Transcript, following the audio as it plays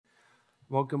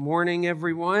Well, good morning,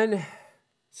 everyone.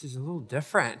 This is a little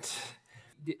different.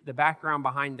 The background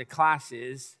behind the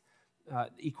classes,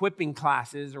 equipping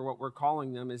classes, or what we're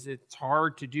calling them, is it's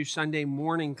hard to do Sunday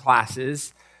morning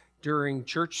classes during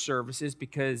church services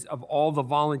because of all the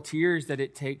volunteers that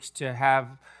it takes to have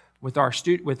with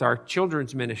our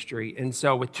children's ministry. And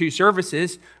so with two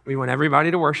services, we want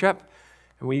everybody to worship.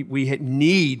 And we had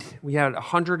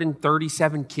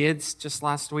 137 kids just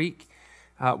last week.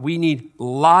 We need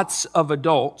lots of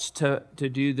adults to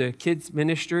do the kids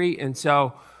ministry. And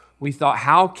so we thought,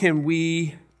 how can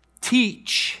we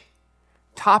teach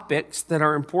topics that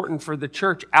are important for the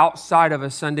church outside of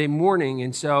a Sunday morning?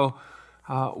 And so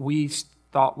we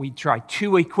thought we'd try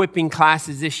two equipping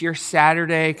classes this year.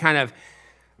 Saturday, kind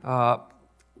of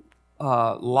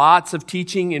lots of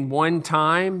teaching in one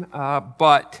time,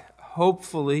 but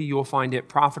hopefully you'll find it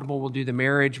profitable. We'll do the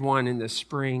marriage one in the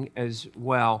spring as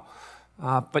well.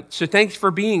 So thanks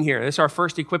for being here. This is our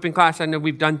first equipping class. I know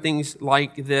we've done things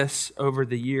like this over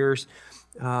the years,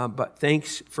 but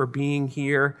thanks for being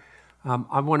here.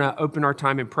 I want to open our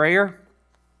time in prayer,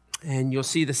 and you'll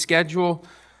see the schedule.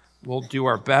 We'll do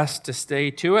our best to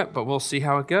stay to it, but we'll see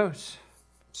how it goes.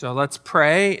 So let's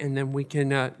pray, and then we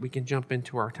can jump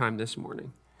into our time this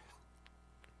morning.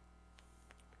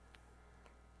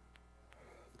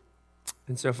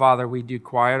 And so, Father, we do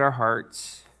quiet our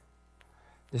hearts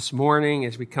this morning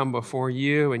as we come before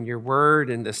you and your word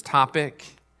and this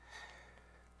topic.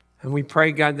 And we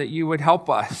pray, God, that you would help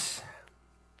us,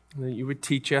 that you would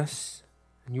teach us,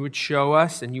 and you would show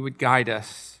us, and you would guide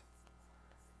us.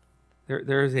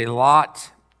 There's a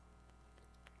lot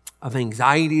of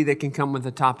anxiety that can come with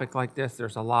a topic like this.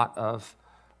 There's a lot of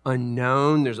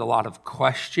unknown. There's a lot of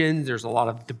questions. There's a lot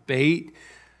of debate,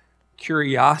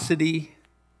 curiosity,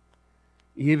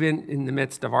 even in the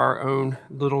midst of our own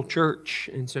little church.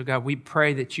 And so, God, we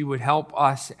pray that you would help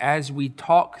us as we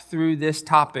talk through this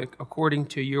topic according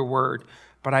to your word.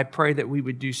 But I pray that we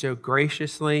would do so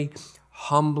graciously,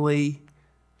 humbly,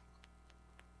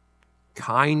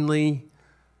 kindly.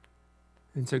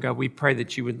 And so, God, we pray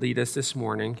that you would lead us this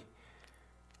morning.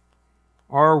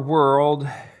 Our world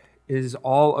is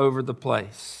all over the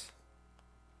place.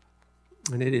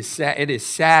 And it is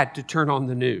sad to turn on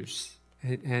the news.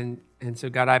 And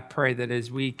so, God, I pray that as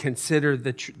we consider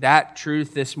that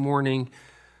truth this morning,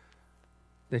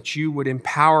 that you would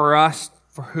empower us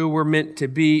for who we're meant to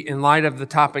be in light of the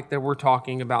topic that we're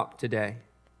talking about today.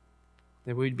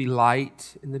 That we'd be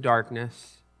light in the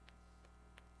darkness.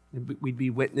 That we'd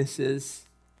be witnesses.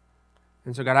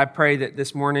 And so, God, I pray that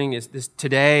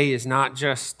today is not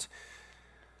just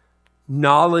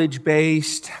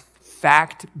knowledge-based,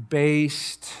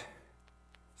 fact-based.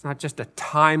 It's not just a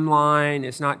timeline.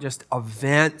 It's not just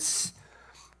events.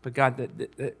 But God,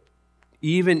 that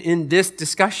even in this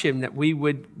discussion, that we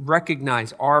would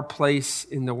recognize our place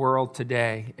in the world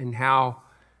today and how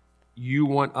you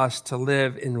want us to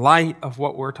live in light of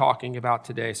what we're talking about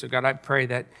today. So God, I pray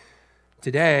that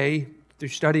today, through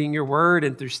studying your word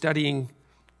and through studying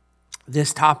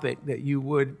this topic, that you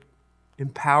would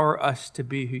empower us to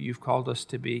be who you've called us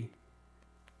to be.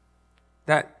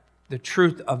 That the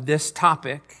truth of this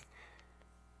topic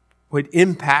would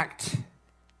impact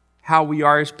how we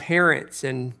are as parents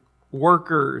and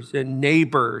workers and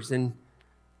neighbors, and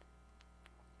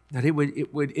that it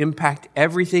would impact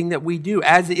everything that we do,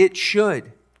 as it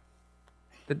should.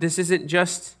 That this isn't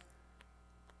just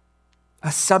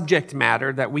a subject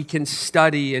matter that we can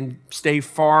study and stay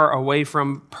far away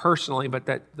from personally, but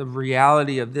that the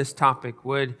reality of this topic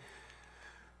would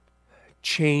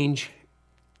change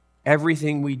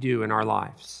everything we do in our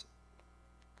lives.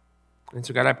 And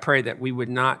so, God, I pray that we would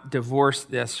not divorce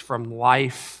this from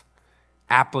life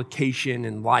application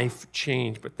and life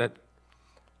change, but that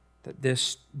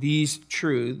these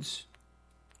truths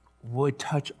would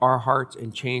touch our hearts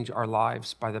and change our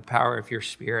lives by the power of your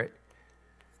Spirit.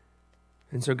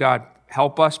 And so, God,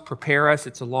 help us, prepare us.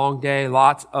 It's a long day,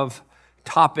 lots of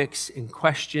topics and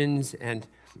questions and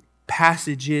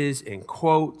passages and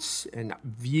quotes and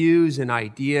views and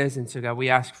ideas. And so, God, we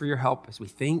ask for your help as we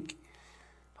think.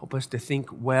 Help us to think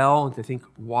well and to think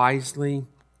wisely.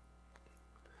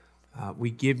 We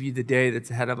give you the day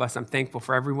that's ahead of us. I'm thankful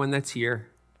for everyone that's here.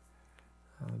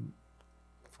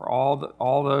 For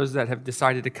all those that have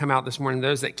decided to come out this morning,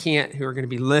 those that can't, who are going to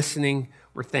be listening,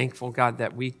 we're thankful, God,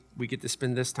 that we get to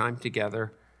spend this time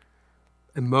together.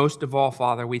 And most of all,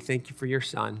 Father, we thank you for your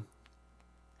Son,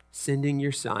 sending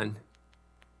your Son,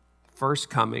 first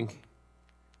coming,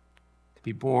 to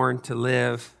be born, to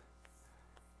live,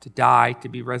 to die, to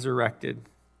be resurrected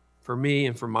for me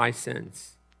and for my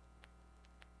sins.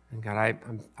 And God,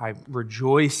 I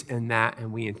rejoice in that,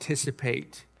 and we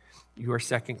anticipate your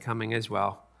second coming as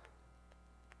well.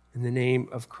 In the name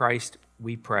of Christ,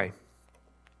 we pray.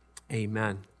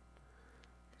 Amen.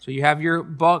 So you have your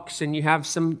books and you have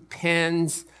some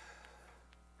pens.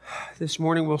 This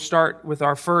morning we'll start with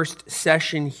our first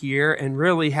session here, and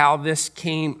really how this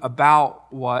came about,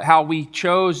 how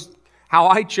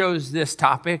I chose this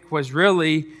topic was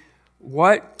really,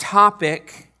 what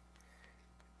topic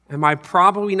am I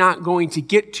probably not going to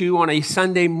get to on a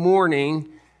Sunday morning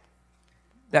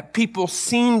that people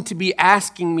seem to be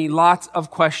asking me lots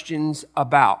of questions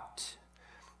about,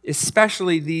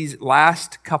 especially these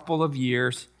last couple of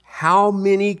years. How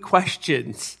many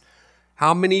questions,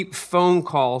 how many phone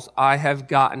calls I have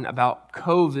gotten about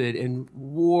COVID and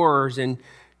wars and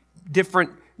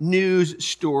different news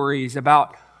stories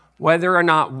about whether or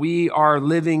not we are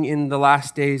living in the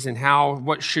last days, and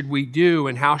what should we do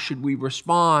and how should we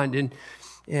respond.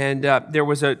 And there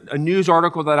was a news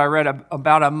article that I read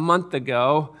about a month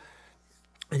ago,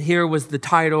 and here was the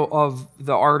title of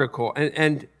the article.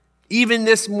 And even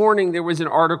this morning there was an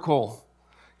article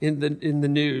in the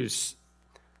news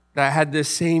that had this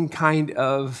same kind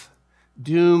of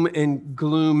doom and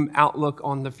gloom outlook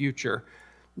on the future.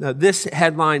 Now, this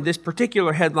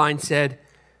particular headline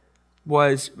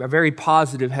was a very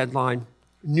positive headline.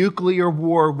 Nuclear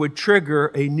war would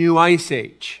trigger a new ice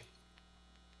age.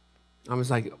 I was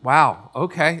like, wow,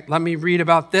 okay, let me read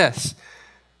about this.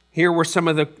 Here were some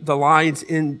of the lines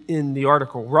in the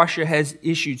article. Russia has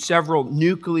issued several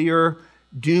nuclear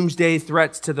doomsday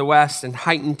threats to the West and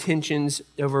heightened tensions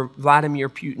over Vladimir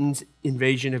Putin's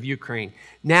invasion of Ukraine.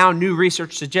 Now, new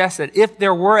research suggests that if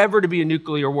there were ever to be a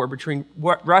nuclear war between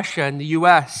Russia and the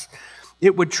U.S.,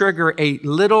 it would trigger a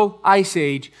little ice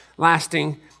age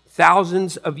lasting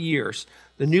thousands of years.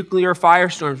 The nuclear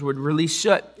firestorms would release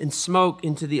soot and smoke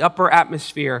into the upper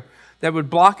atmosphere that would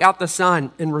block out the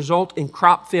sun and result in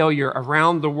crop failure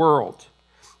around the world.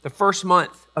 The first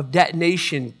month of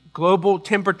detonation, global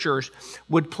temperatures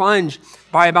would plunge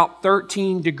by about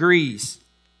 13 degrees.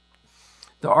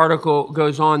 The article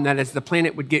goes on that as the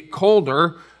planet would get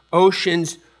colder,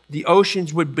 the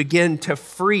oceans would begin to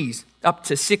freeze up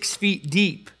to 6 feet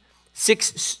deep.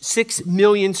 6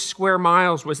 million square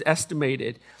miles was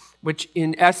estimated, which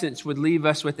in essence would leave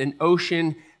us with an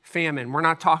ocean famine. We're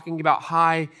not talking about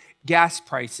high gas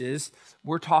prices.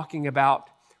 We're talking about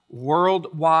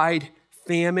worldwide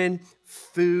famine,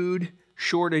 food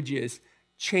shortages,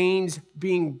 chains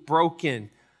being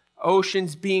broken,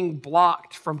 oceans being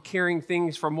blocked from carrying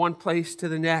things from one place to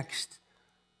the next.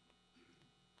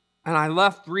 And I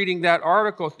left reading that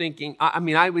article thinking,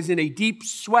 I was in a deep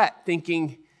sweat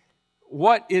thinking,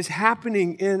 what is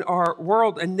happening in our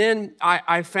world? And then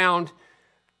I found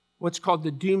what's called the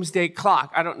doomsday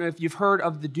clock. I don't know if you've heard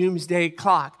of the doomsday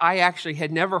clock. I actually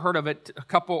had never heard of it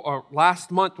last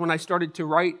month when I started to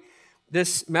write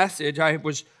this message. I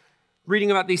was reading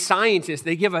about these scientists.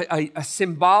 They give a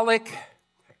symbolic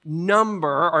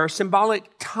number or a symbolic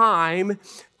time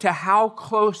to how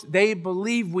close they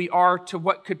believe we are to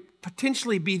what could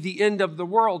potentially be the end of the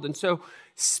world. And so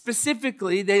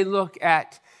specifically, they look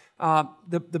at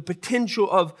the potential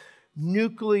of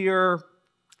nuclear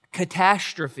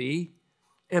catastrophe,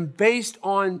 and based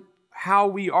on how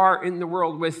we are in the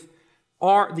world with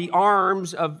the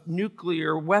arms of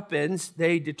nuclear weapons,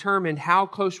 they determine how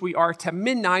close we are to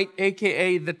midnight,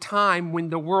 aka the time when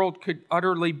the world could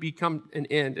utterly become an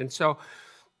end. And so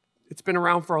it's been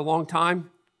around for a long time.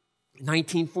 In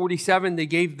 1947, they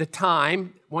gave the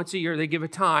time. Once a year, they give a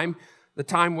time. The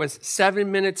time was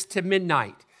 7 minutes to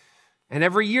midnight. And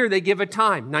every year, they give a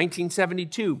time.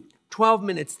 1972, 12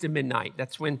 minutes to midnight.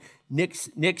 That's when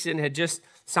Nixon had just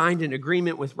signed an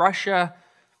agreement with Russia.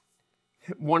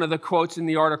 One of the quotes in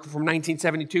the article from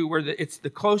 1972 where it's the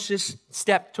closest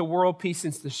step to world peace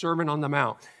since the Sermon on the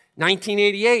Mount.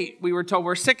 1988, we were told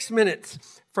we're 6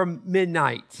 minutes from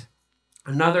midnight.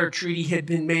 Another treaty had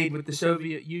been made with the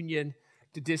Soviet Union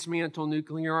to dismantle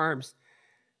nuclear arms.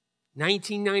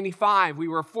 1995, we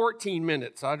were 14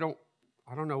 minutes. I don't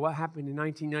know what happened in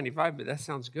 1995, but that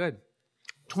sounds good.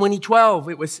 2012,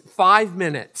 it was 5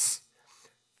 minutes.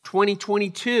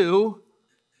 2022,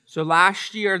 so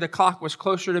last year the clock was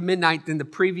closer to midnight than the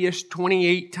previous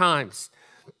 28 times.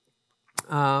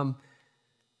 And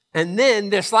then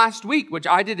this last week, which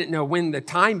I didn't know when the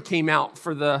time came out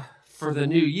for the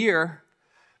new year,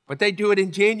 but they do it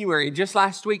in January. Just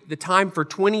last week, the time for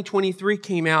 2023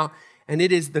 came out, and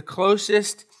it is the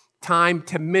closest time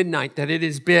to midnight that it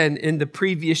has been in the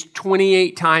previous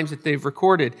 28 times that they've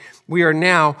recorded. We are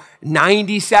now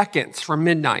 90 seconds from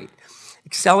midnight.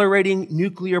 Accelerating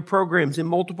nuclear programs in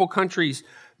multiple countries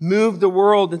moved the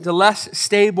world into less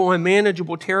stable and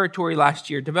manageable territory last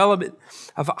year. Development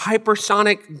of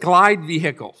hypersonic glide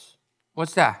vehicles.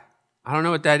 What's that? I don't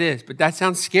know what that is, but that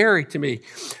sounds scary to me.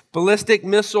 Ballistic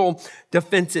missile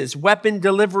defenses, weapon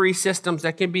delivery systems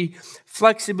that can be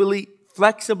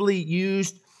flexibly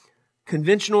used,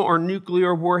 conventional or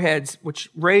nuclear warheads, which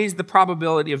raise the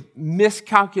probability of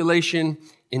miscalculation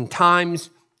in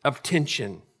times of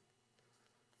tension.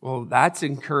 Well, that's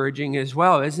encouraging as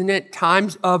well, isn't it?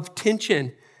 Times of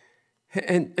tension.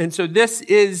 And so this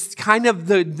is kind of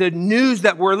the news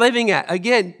that we're living at.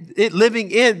 Again,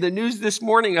 living in the news this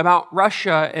morning about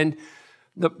Russia and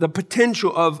the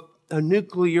potential of a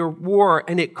nuclear war.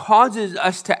 And it causes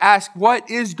us to ask, what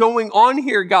is going on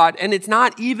here, God? And it's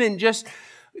not even just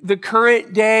the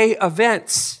current day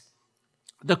events.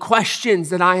 The questions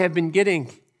that I have been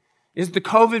getting. Is the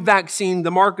COVID vaccine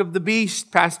the mark of the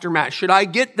beast, Pastor Matt? Should I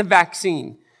get the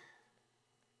vaccine?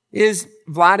 Is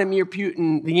Vladimir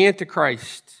Putin the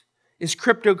Antichrist? Is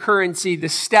cryptocurrency the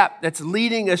step that's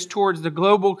leading us towards the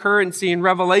global currency in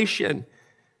Revelation?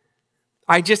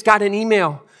 I just got an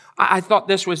email. I thought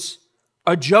this was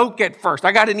a joke at first.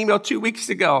 I got an email 2 weeks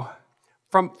ago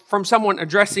from someone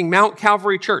addressing Mount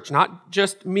Calvary Church, not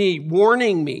just me,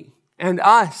 warning me and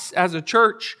us as a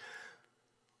church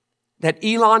that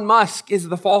Elon Musk is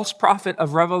the false prophet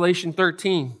of Revelation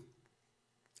 13.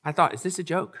 I thought, is this a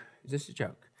joke? Is this a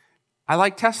joke? I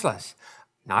like Teslas.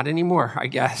 Not anymore, I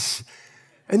guess.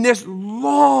 And this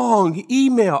long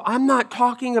email, I'm not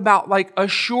talking about like a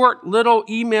short little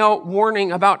email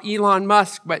warning about Elon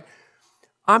Musk, but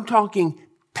I'm talking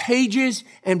pages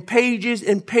and pages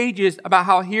and pages about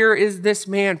how here is this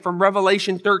man from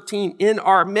Revelation 13 in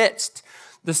our midst,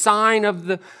 the sign of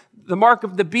the mark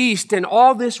of the beast, and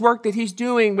all this work that he's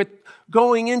doing with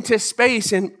going into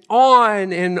space and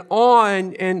on and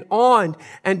on and on.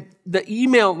 And the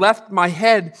email left my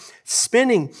head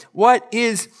spinning. What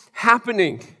is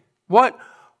happening? What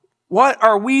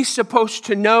are we supposed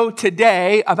to know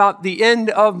today about the end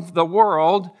of the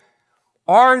world?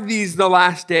 Are these the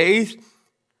last days?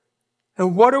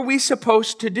 And what are we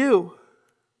supposed to do?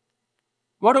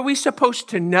 What are we supposed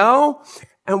to know?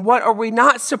 And what are we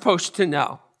not supposed to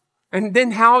know? And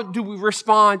then how do we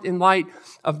respond in light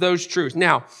of those truths?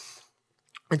 Now,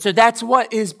 and so that's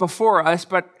what is before us,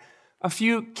 but a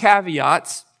few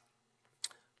caveats.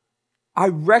 I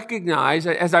recognize,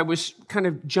 as I was kind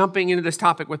of jumping into this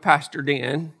topic with Pastor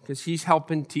Dan, because he's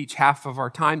helping teach half of our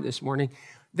time this morning,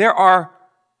 there are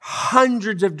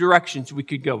hundreds of directions we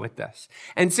could go with this.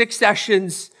 And 6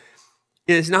 sessions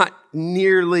is not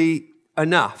nearly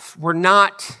enough.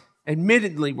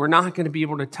 Admittedly, we're not going to be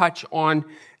able to touch on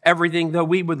everything, though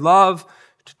we would love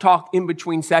to talk in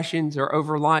between sessions or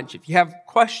over lunch. If you have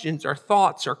questions or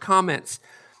thoughts or comments,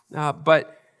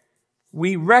 but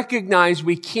we recognize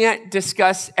we can't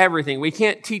discuss everything.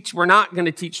 We're not going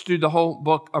to teach through the whole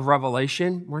book of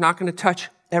Revelation. We're not going to touch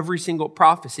every single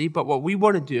prophecy, but what we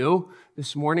want to do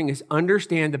this morning is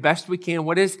understand the best we can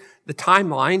what is the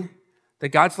timeline that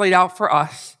God's laid out for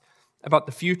us about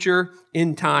the future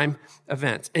end time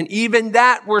events. And even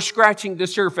that, we're scratching the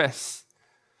surface.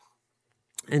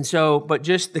 And so, but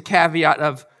just the caveat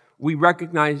of we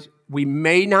recognize we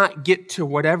may not get to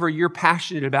whatever you're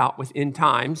passionate about with end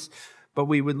times, but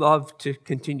we would love to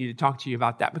continue to talk to you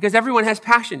about that because everyone has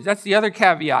passions. That's the other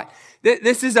caveat.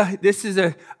 This is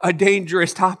a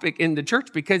dangerous topic in the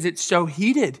church because it's so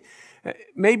heated.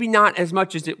 Maybe not as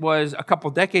much as it was a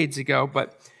couple decades ago,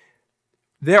 but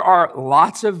there are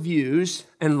lots of views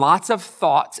and lots of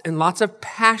thoughts and lots of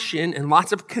passion and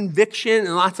lots of conviction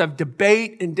and lots of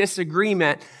debate and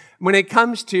disagreement when it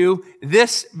comes to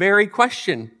this very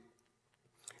question.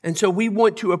 And so we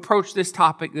want to approach this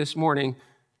topic this morning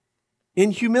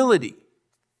in humility.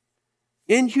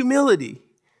 In humility,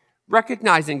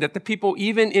 recognizing that the people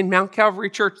even in Mount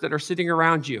Calvary Church that are sitting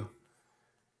around you,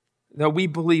 though we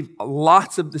believe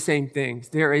lots of the same things,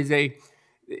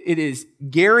 it is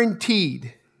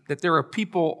guaranteed that there are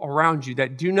people around you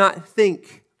that do not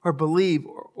think or believe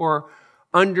or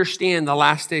understand the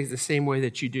last days the same way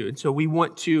that you do. And so we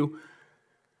want to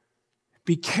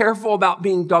be careful about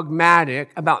being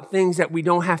dogmatic about things that we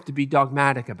don't have to be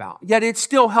dogmatic about. Yet it's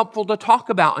still helpful to talk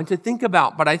about and to think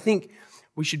about. But I think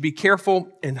we should be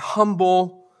careful and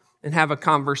humble and have a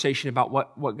conversation about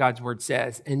what God's word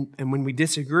says. And when we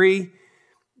disagree,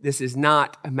 this is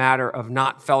not a matter of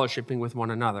not fellowshipping with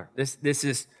one another.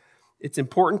 It's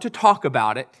important to talk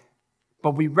about it,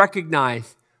 but we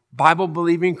recognize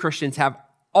Bible-believing Christians have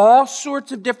all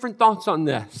sorts of different thoughts on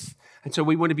this. And so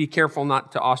we want to be careful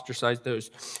not to ostracize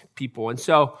those people. And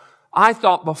so I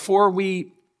thought before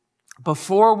we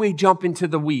jump into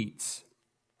the weeds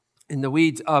in the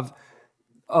weeds of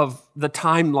the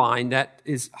timeline that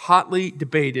is hotly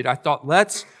debated, I thought,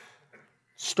 let's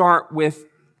start with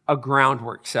a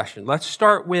groundwork session. Let's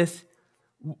start with,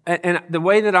 and the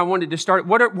way that I wanted to start,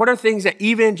 what are things that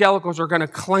evangelicals are going to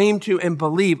claim to and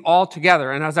believe all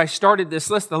together? And as I started this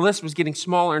list, the list was getting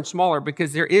smaller and smaller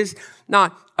because there is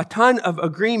not a ton of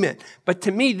agreement. But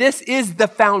to me, this is the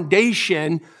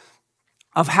foundation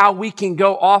of how we can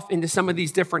go off into some of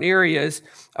these different areas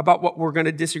about what we're going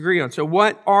to disagree on. So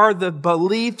what are the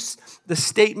beliefs, the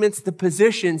statements, the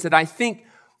positions that I think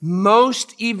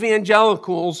most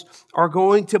evangelicals are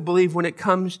going to believe when it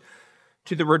comes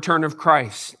to the return of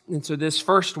Christ? And so this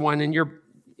first one in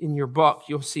your book,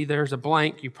 you'll see there's a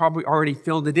blank. You probably already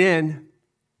filled it in.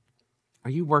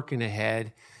 Are you working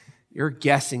ahead? You're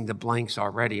guessing the blanks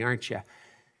already, aren't you?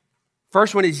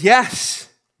 First one is yes.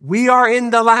 We are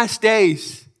in the last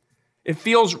days. It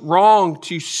feels wrong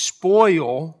to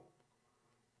spoil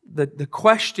the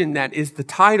question that is the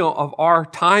title of our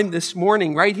time this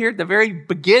morning, right here at the very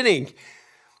beginning.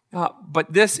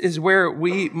 But this is where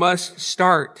we must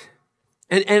start.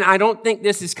 And I don't think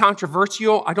this is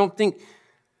controversial. I don't think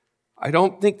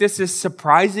this is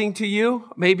surprising to you.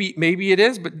 Maybe it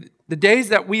is, but the days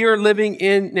that we are living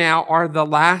in now are the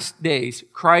last days.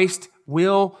 Christ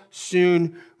will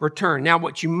soon return. Now,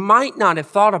 what you might not have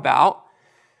thought about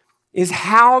is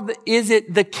how is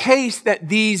it the case that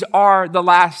these are the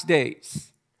last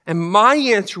days? And my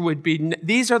answer would be,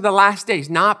 these are the last days,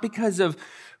 not because of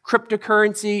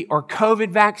cryptocurrency or COVID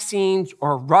vaccines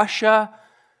or Russia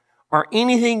or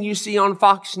anything you see on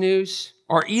Fox News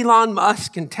or Elon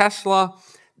Musk and Tesla.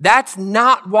 That's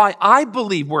not why I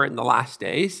believe we're in the last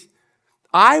days.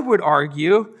 I would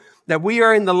argue that we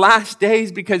are in the last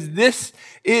days because this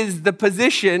is the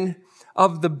position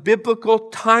of the biblical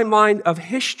timeline of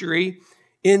history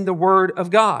in the Word of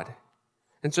God.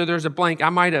 And so there's a blank. I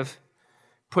might have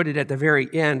put it at the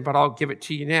very end, but I'll give it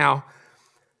to you now.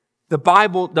 The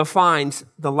Bible defines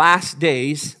the last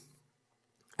days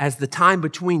as the time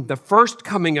between the first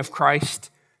coming of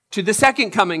Christ to the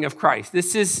second coming of Christ.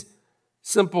 This is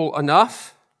simple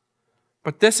enough.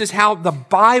 But this is how the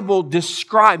Bible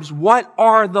describes what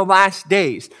are the last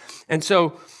days. And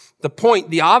so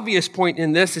the obvious point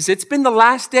in this is it's been the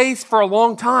last days for a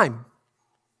long time.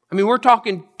 I mean, we're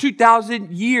talking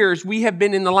 2,000 years we have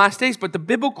been in the last days, but the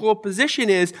biblical position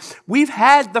is we've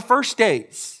had the first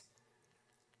days.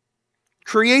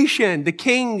 Creation, the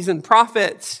kings and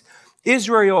prophets,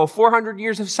 Israel, 400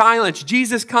 years of silence.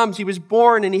 Jesus comes, he was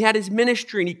born and he had his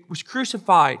ministry and he was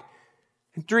crucified.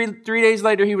 And three days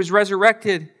later, he was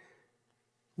resurrected.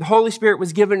 The Holy Spirit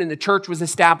was given and the church was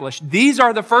established. These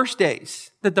are the first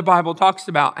days that the Bible talks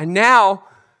about. And now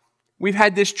we've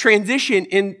had this transition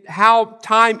in how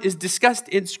time is discussed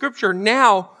in Scripture.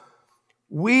 Now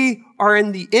we are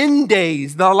in the end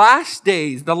days, the last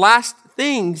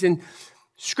things. And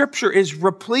Scripture is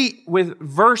replete with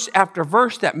verse after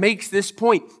verse that makes this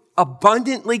point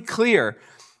abundantly clear.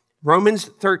 Romans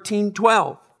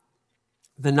 13:12.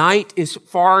 The night is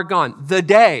far gone. The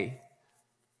day,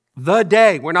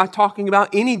 we're not talking about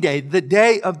any day. The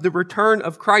day of the return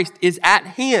of Christ is at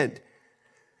hand.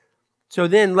 So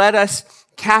then let us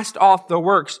cast off the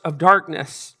works of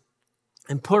darkness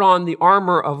and put on the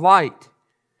armor of light.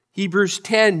 Hebrews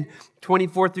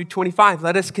 10:24-25.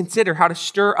 Let us consider how to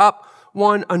stir up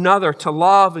one another to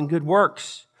love and good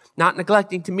works, not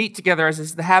neglecting to meet together as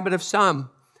is the habit of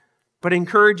some, but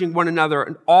encouraging one another,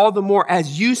 and all the more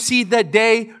as you see the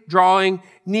day drawing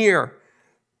near.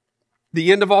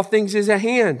 The end of all things is at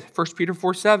hand. 1 Peter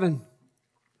 4:7.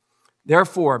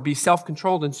 Therefore, be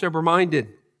self-controlled and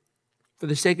sober-minded for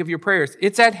the sake of your prayers.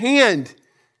 It's at hand.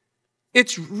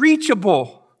 It's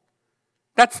reachable.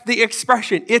 That's the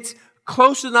expression. It's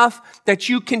close enough that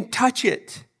you can touch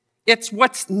it. It's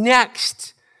what's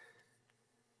next.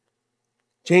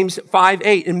 James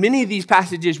 5:8, and many of these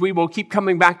passages we will keep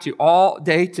coming back to all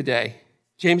day today.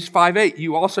 James 5:8,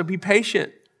 you also be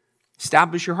patient.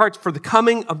 Establish your hearts, for the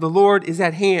coming of the Lord is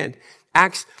at hand.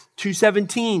 Acts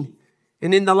 2:17,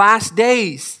 and in the last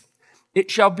days it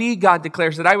shall be, God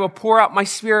declares, that I will pour out my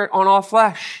Spirit on all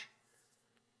flesh.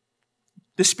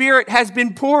 The Spirit has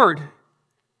been poured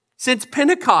since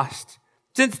Pentecost.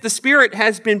 Since the Spirit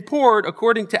has been poured,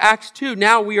 according to Acts 2,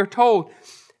 now we are told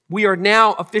we are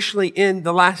now officially in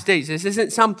the last days. This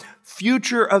isn't some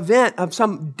future event of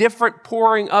some different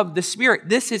pouring of the Spirit.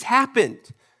 This has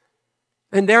happened.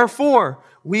 And therefore,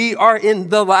 we are in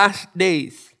the last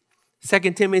days.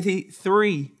 2 Timothy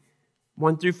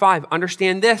 3:1-5.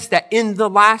 Understand this, that in the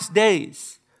last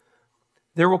days,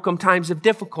 there will come times of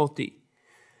difficulty.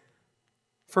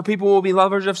 For people will be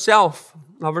lovers of self,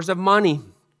 lovers of money,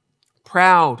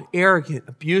 proud, arrogant,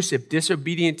 abusive,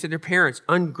 disobedient to their parents,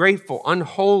 ungrateful,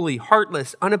 unholy,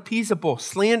 heartless, unappeasable,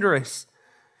 slanderous,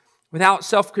 without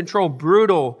self-control,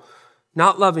 brutal,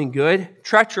 not loving good,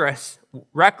 treacherous,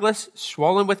 reckless,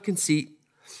 swollen with conceit,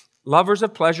 lovers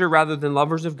of pleasure rather than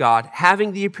lovers of God,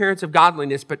 having the appearance of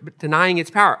godliness but denying its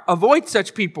power. Avoid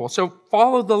such people. So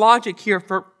follow the logic here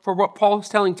for what Paul is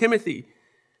telling Timothy.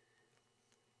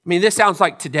 I mean, this sounds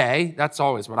like today. That's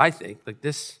always what I think. Like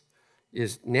this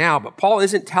is now. But Paul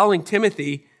isn't telling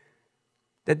Timothy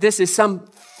that this is some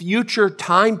future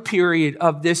time period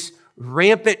of this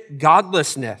rampant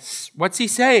godlessness. What's he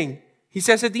saying? He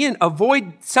says at the end,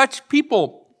 avoid such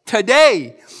people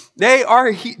today.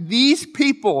 These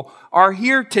people are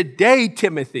here today,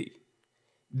 Timothy.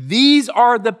 These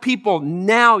are the people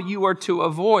now you are to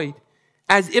avoid,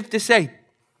 as if to say,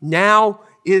 now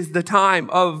is the time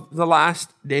of the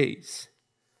last days.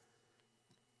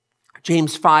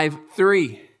 James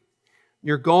 5:3,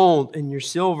 your gold and your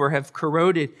silver have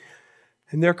corroded,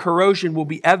 and their corrosion will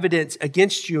be evidence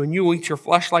against you, and you will eat your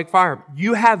flesh like fire.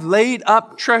 You have laid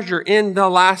up treasure in the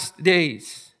last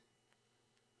days.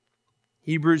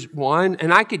 Hebrews 1,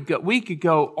 and we could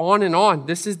go on and on.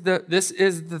 This is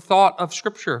the thought of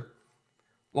Scripture.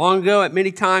 Long ago, at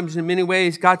many times, in many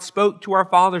ways, God spoke to our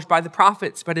fathers by the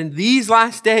prophets, but in these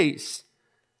last days,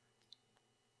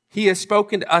 He has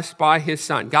spoken to us by His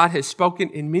Son. God has spoken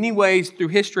in many ways through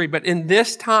history, but in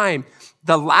this time,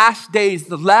 the last days,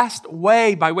 the last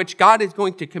way by which God is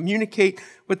going to communicate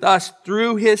with us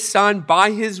through His Son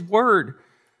by His Word,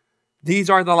 these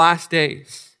are the last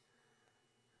days.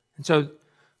 And so,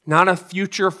 not a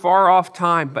future far off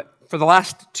time, but for the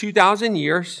last 2,000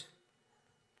 years,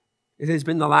 it has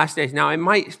been the last days. Now, it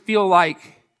might feel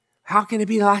like, how can it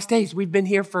be the last days? We've been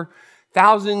here for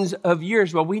thousands of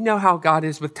years. Well, we know how God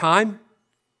is with time.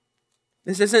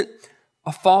 This isn't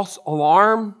a false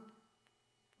alarm,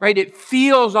 right? It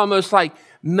feels almost like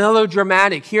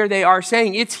melodramatic. Here they are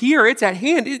saying, it's here, it's at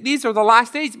hand. These are the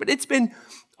last days, but it's been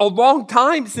a long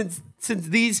time since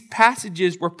these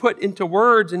passages were put into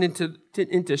words and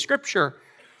into Scripture.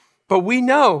 But we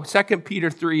know 2 Peter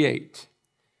 3:8.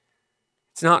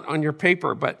 It's not on your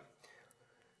paper, but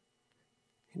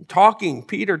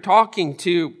Peter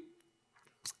talking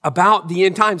about the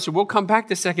end times. So we'll come back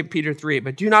to 2 Peter 3:8.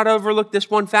 But do not overlook this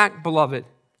one fact, beloved,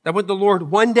 that with the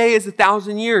Lord, one day is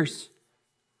 1,000 years.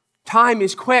 Time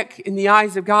is quick in the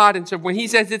eyes of God. And so when He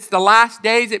says it's the last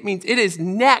days, it means it is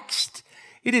next.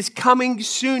 It is coming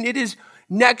soon. It is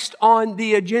next on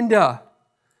the agenda.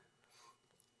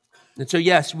 And so,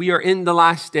 yes, we are in the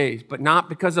last days, but not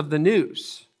because of the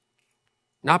news.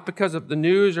 Not because of the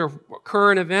news or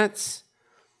current events,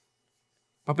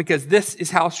 but because this is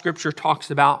how Scripture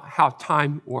talks about how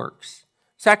time works.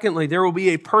 Secondly, there will be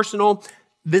a personal,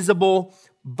 visible,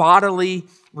 bodily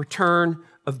return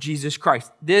of Jesus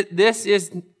Christ. This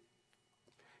is,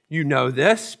 you know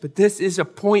this, but this is a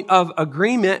point of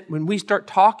agreement when we start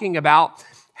talking about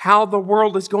how the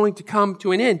world is going to come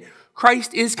to an end.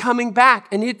 Christ is coming back,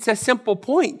 and it's a simple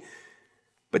point.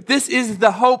 But this is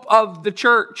the hope of the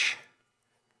church.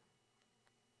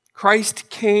 Christ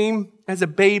came as a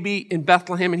baby in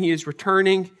Bethlehem, and He is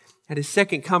returning at His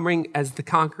second coming as the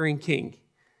conquering King.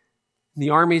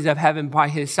 The armies of heaven by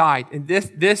His side. And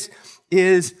this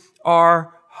is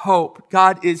our hope.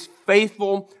 God is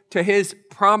faithful to His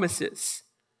promises.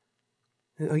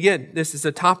 And again, this is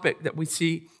a topic that we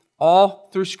see all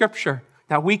through Scripture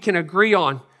that we can agree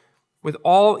on with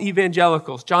all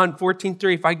evangelicals. John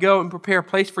 14:3, if I go and prepare a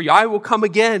place for you, I will come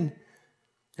again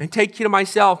and take you to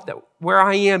myself, that where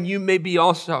I am, you may be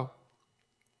also.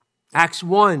 Acts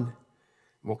 1,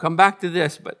 we'll come back to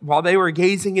this, but while they were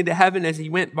gazing into heaven as He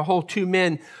went, behold, two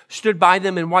men stood by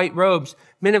them in white robes.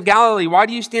 Men of Galilee, why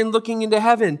do you stand looking into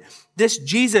heaven? This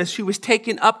Jesus who was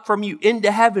taken up from you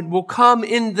into heaven will come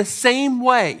in the same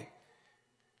way.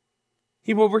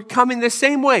 He will come in the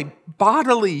same way,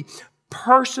 bodily,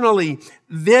 personally,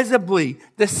 visibly,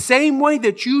 the same way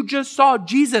that you just saw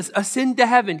Jesus ascend to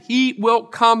heaven. He will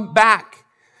come back.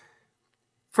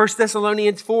 1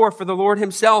 Thessalonians 4, for the Lord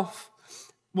Himself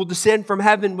will descend from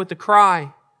heaven with the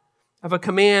cry of a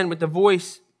command, with the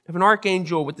voice of an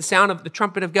archangel, with the sound of the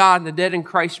trumpet of God, and the dead in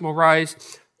Christ will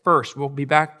rise first. We'll be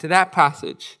back to that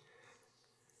passage.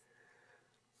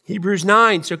 Hebrews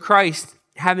 9, so Christ,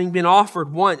 having been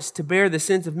offered once to bear the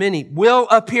sins of many, will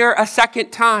appear a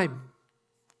second time,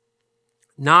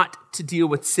 not to deal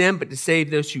with sin, but to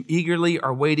save those who eagerly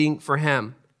are waiting for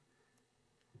Him.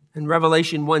 In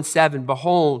Revelation 1:7,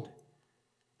 behold,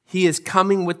 He is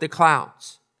coming with the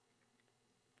clouds,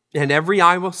 and every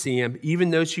eye will see Him, even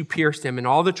those who pierced Him, and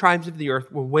all the tribes of the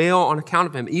earth will wail on account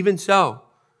of Him. Even so,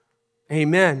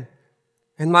 amen.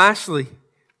 And lastly,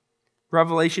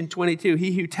 Revelation 22,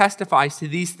 he who testifies to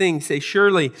these things say,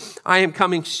 surely I am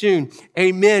coming soon.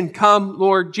 Amen. Come,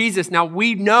 Lord Jesus. Now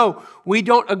we know we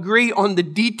don't agree on the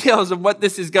details of what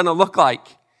this is going to look like.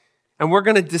 And we're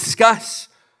going to discuss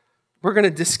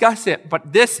it.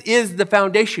 But this is the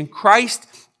foundation. Christ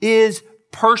is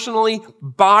personally,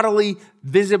 bodily,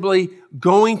 visibly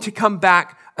going to come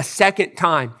back a second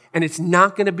time. And it's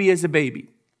not going to be as a baby.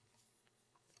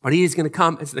 But he is going to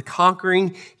come as the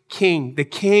conquering king, the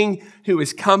king who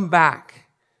has come back.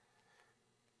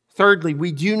 Thirdly,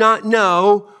 we do not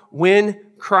know when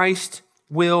Christ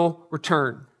will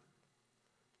return.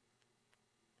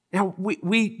 Now,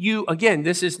 you again,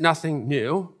 this is nothing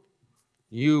new.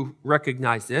 You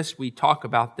recognize this. We talk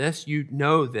about this. You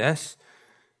know this.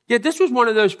 Yet this was one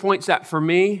of those points that for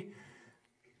me,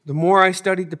 the more I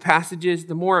studied the passages,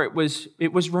 the more it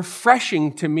was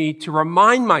refreshing to me to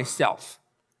remind myself,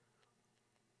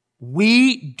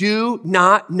 we do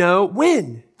not know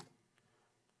when.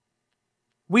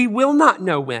 We will not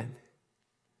know when.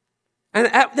 And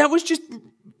that was just,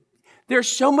 there's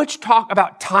so much talk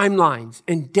about timelines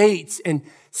and dates and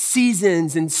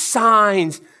seasons and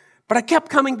signs, but I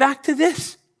kept coming back to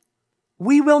this.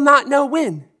 We will not know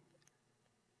when.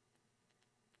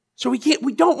 So we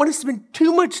don't want to spend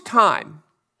too much time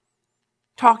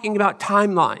talking about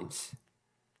timelines.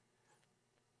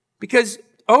 Because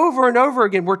over and over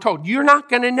again, we're told, you're not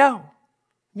going to know.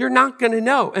 You're not going to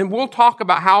know. And we'll talk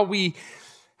about how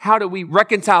do we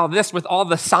reconcile this with all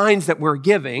the signs that we're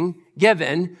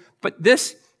given. But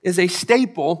this is a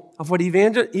staple of what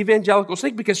evangelicals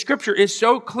think, because Scripture is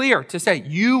so clear to say,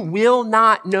 you will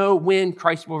not know when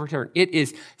Christ will return. It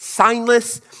is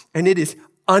signless and it is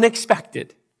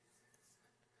unexpected.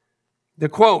 The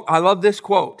quote, I love this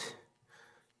quote.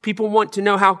 People want to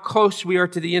know how close we are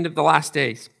to the end of the last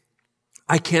days.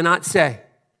 I cannot say.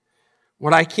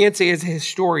 What I can say as a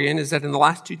historian is that in the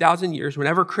last 2,000 years,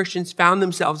 whenever Christians found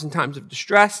themselves in times of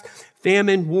distress,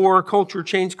 famine, war, culture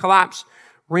change, collapse,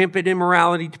 rampant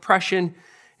immorality, depression,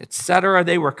 etc.,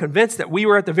 they were convinced that we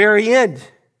were at the very end.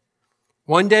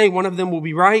 One day, one of them will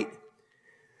be right,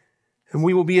 and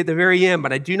we will be at the very end.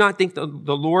 But I do not think the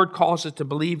Lord calls us to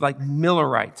believe like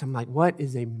Millerites. I'm like, what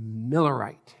is a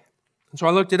Millerite? And so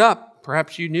I looked it up.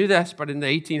 Perhaps you knew this, but in the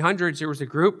 1800s, there was a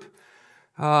group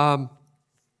that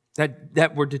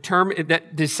were determined,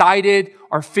 that decided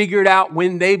or figured out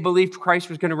when they believed Christ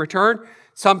was going to return,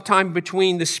 sometime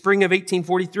between the spring of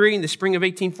 1843 and the spring of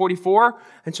 1844.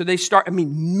 And so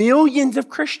millions of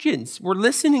Christians were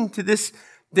listening to this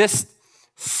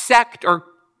sect or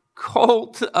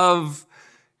cult of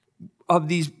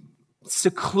these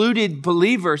secluded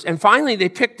believers. And finally, they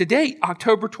picked a date,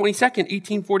 October 22nd,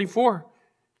 1844.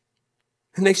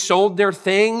 And they sold their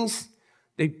things.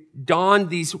 They donned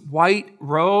these white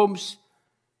robes,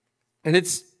 and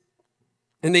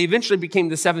they eventually became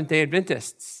the Seventh-day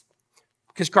Adventists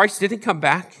because Christ didn't come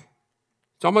back.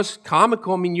 It's almost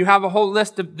comical. I mean, you have a whole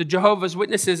list of the Jehovah's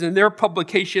Witnesses in their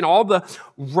publication, all the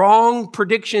wrong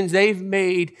predictions they've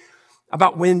made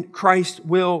about when Christ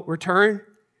will return.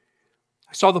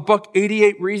 I saw the book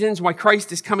 88 Reasons Why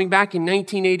Christ is Coming Back in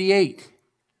 1988.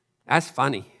 That's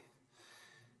funny.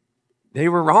 They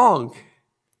were wrong.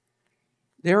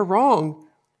 They're wrong.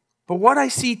 But what I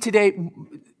see today,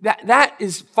 that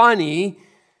is funny,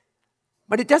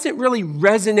 but it doesn't really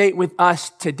resonate with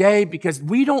us today because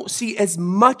we don't see as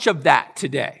much of that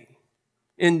today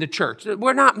in the church.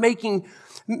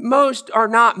 Most are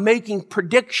not making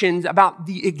predictions about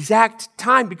the exact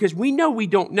time because we know we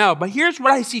don't know. But here's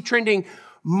what I see trending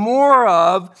more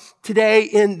of today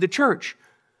in the church.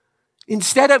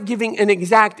 Instead of giving an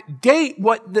exact date,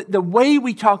 what the way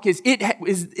we talk is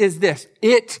this.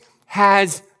 It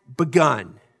has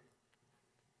begun.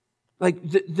 Like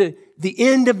the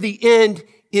end of the end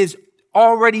is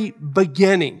already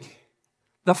beginning.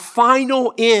 The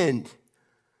final end.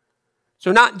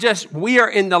 So not just we are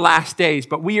in the last days,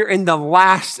 but we are in the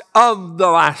last of the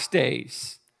last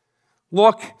days.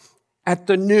 Look at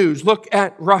the news. Look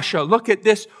at Russia. Look at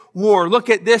this war. Look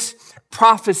at this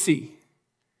prophecy.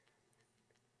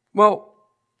 Well,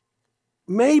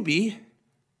 maybe,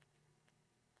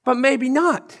 but maybe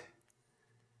not.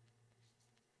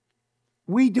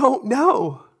 We don't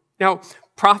know. Now,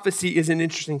 prophecy is an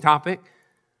interesting topic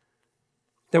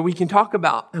that we can talk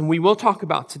about, and we will talk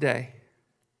about today.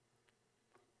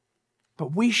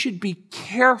 But we should be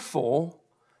careful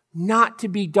not to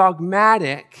be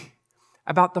dogmatic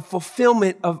about the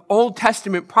fulfillment of Old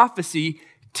Testament prophecy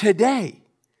today.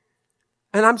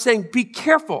 And I'm saying be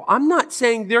careful. I'm not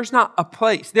saying there's not a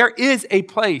place. There is a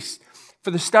place for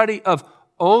the study of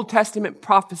Old Testament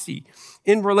prophecy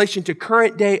in relation to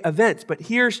current day events. But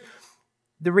here's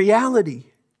the reality.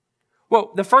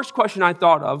 Well, the first question I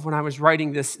thought of when I was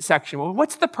writing this section, well,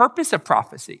 what's the purpose of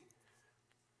prophecy?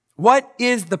 What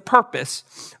is the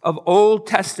purpose of Old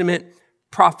Testament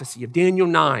prophecy, of Daniel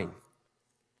 9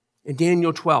 and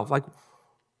Daniel 12? Like,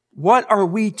 what are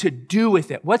we to do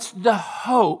with it? What's the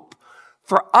hope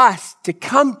for us to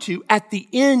come to at the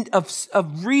end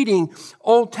of reading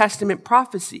Old Testament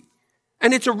prophecy?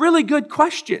 And it's a really good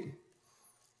question.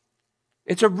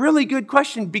 It's a really good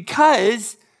question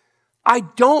because I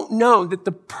don't know that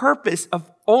the purpose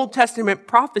of Old Testament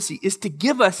prophecy is to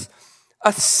give us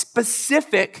a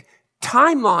specific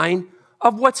timeline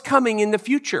of what's coming in the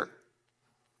future.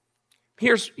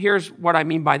 Here's what I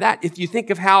mean by that. If you think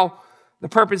of how the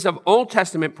purpose of Old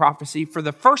Testament prophecy for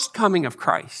the first coming of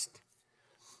Christ,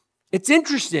 it's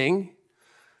interesting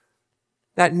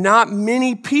that not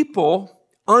many people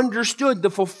understood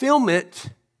the fulfillment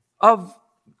of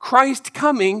Christ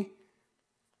coming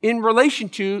in relation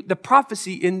to the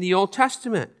prophecy in the Old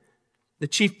Testament. The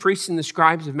chief priests and the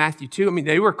scribes of Matthew 2,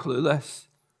 they were clueless.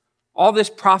 All this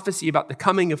prophecy about the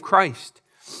coming of Christ,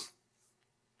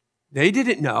 they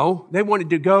didn't know. They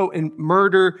wanted to go and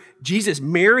murder Jesus.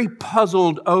 Mary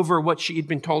puzzled over what she had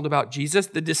been told about Jesus.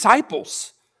 The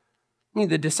disciples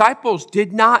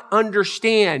did not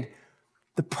understand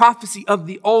the prophecy of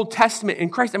the Old Testament in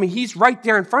Christ. He's right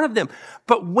there in front of them.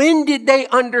 But when did they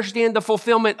understand the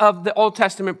fulfillment of the Old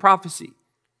Testament prophecy?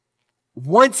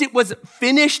 Once it was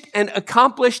finished and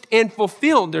accomplished and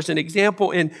fulfilled. There's an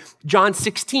example in John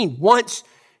 16. Once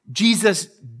Jesus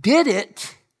did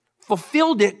it,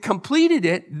 fulfilled it, completed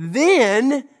it,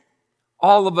 then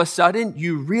all of a sudden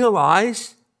you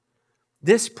realize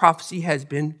this prophecy has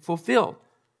been fulfilled.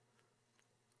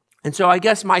 And so I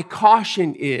guess my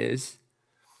caution is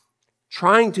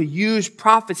trying to use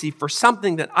prophecy for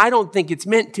something that I don't think it's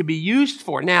meant to be used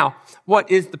for. Now,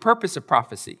 what is the purpose of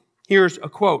prophecy? Here's a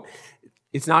quote.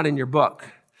 It's not in your book,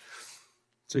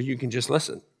 so you can just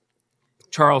listen.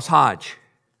 Charles Hodge.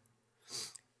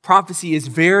 Prophecy is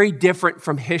very different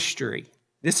from history.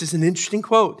 This is an interesting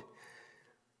quote.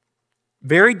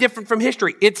 Very different from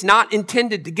history. It's not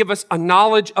intended to give us a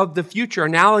knowledge of the future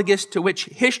analogous to which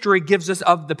history gives us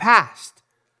of the past.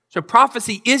 So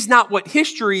prophecy is not what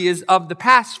history is of the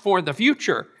past for the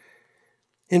future.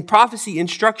 In prophecy,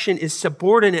 instruction is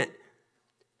subordinate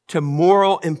to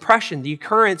moral impression. The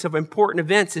occurrence of important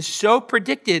events is so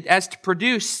predicted as to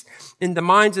produce in the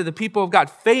minds of the people of God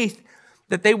faith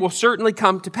that they will certainly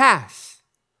come to pass.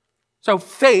 So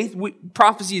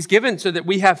prophecy is given so that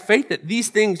we have faith that these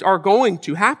things are going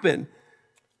to happen.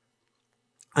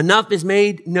 Enough is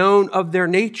made known of their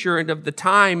nature and of the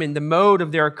time and the mode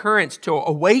of their occurrence to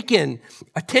awaken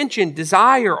attention,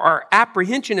 desire, or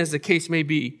apprehension, as the case may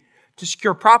be, to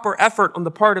secure proper effort on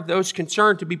the part of those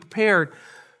concerned to be prepared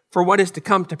for what is to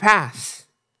come to pass.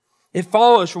 It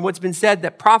follows from what's been said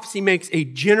that prophecy makes a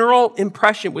general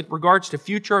impression with regards to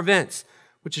future events,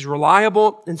 which is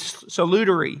reliable and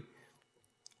salutary,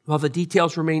 while the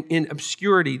details remain in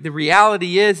obscurity. The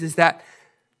reality is that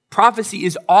prophecy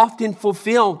is often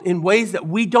fulfilled in ways that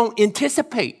we don't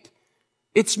anticipate.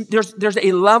 There's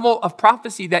a level of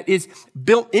prophecy that is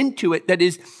built into it that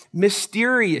is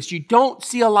mysterious. You don't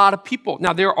see a lot of people.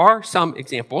 Now, there are some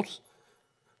examples,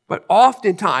 but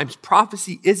oftentimes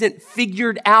prophecy isn't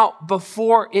figured out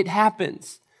before it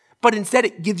happens. But instead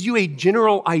it gives you a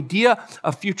general idea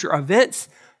of future events,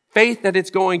 faith that it's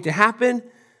going to happen.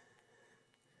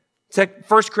 1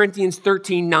 Corinthians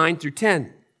 13, 9 through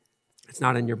 10. It's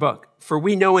not in your book. For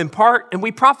we know in part and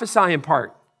we prophesy in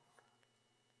part.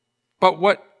 But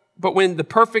when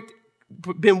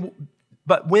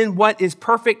what is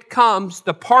perfect comes,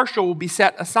 the partial will be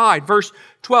set aside. Verse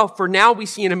 12, for now we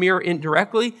see in a mirror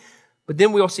indirectly, but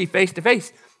then we'll see face to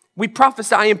face. We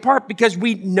prophesy in part because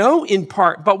we know in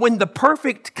part, but when the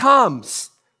perfect comes,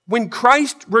 when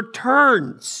Christ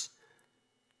returns,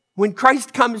 when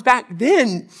Christ comes back,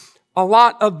 then a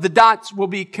lot of the dots will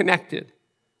be connected.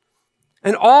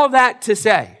 And all that to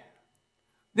say,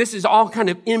 this is all kind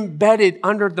of embedded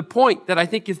under the point that I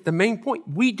think is the main point.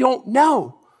 We don't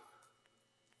know.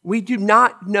 We do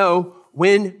not know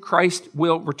when Christ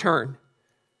will return.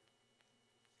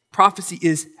 Prophecy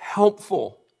is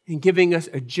helpful in giving us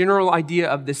a general idea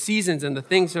of the seasons and the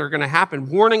things that are going to happen,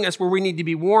 warning us where we need to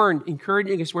be warned,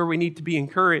 encouraging us where we need to be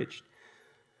encouraged.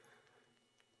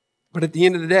 But at the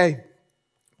end of the day,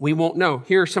 we won't know.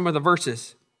 Here are some of the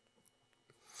verses.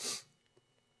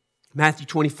 Matthew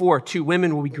 24, 2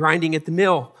 women will be grinding at the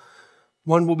mill.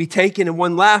 One will be taken and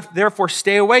one left. Therefore,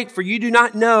 stay awake, for you do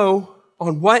not know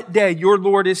on what day your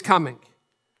Lord is coming.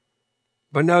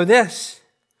 But know this,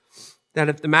 that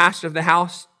if the master of the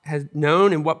house had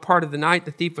known in what part of the night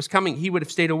the thief was coming, he would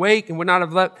have stayed awake and would not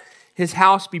have let his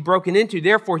house be broken into.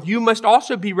 Therefore, you must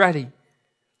also be ready,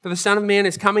 for the Son of Man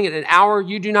is coming at an hour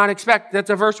you do not expect. That's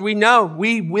a verse we know.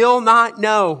 We will not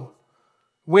know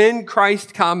when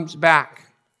Christ comes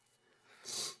back.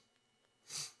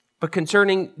 But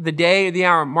concerning the day or the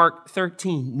hour, Mark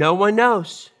 13, no one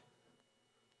knows.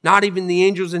 Not even the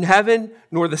angels in heaven,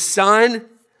 nor the Son,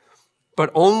 but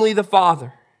only the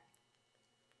Father.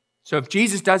 So if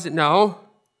Jesus doesn't know,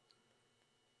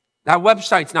 that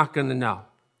website's not going to know.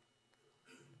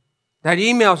 That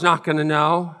email's not going to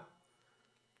know.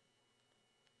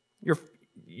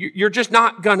 You're just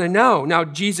not going to know. Now,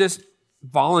 Jesus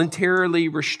voluntarily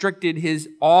restricted his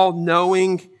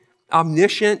all-knowing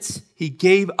omniscience. He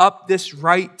gave up this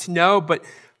right to know, but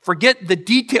forget the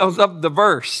details of the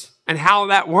verse and how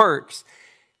that works.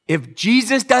 If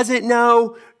Jesus doesn't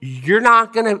know, you're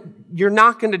not going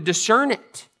to discern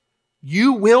it.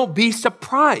 You will be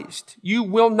surprised. You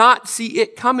will not see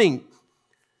it coming.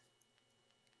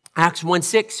 Acts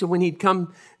 1:6, so when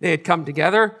they had come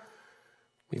together.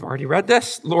 We've already read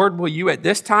this. Lord, will you at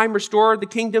this time restore the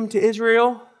kingdom to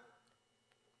Israel?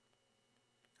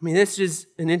 I mean, this is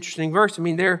an interesting verse. I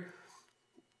mean,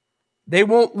 they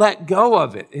won't let go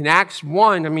of it. In Acts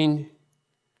 1, I mean,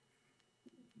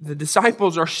 the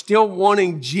disciples are still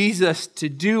wanting Jesus to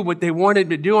do what they wanted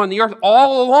to do on the earth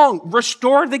all along.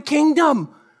 Restore the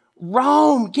kingdom.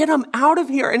 Rome, get them out of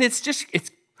here. And it's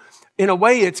in a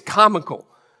way, it's comical.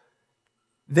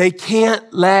 They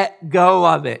can't let go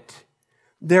of it.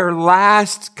 Their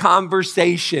last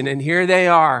conversation, and here they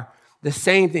are, the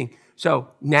same thing. So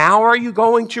now are you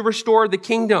going to restore the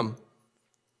kingdom?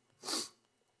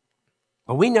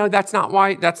 But we know that's not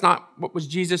what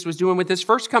Jesus was doing with his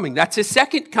first coming. That's his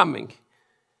second coming.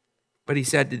 But he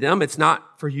said to them, it's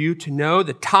not for you to know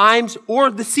the times or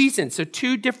the seasons. So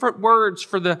two different words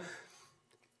for the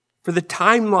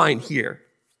timeline here.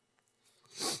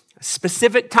 A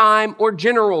specific time or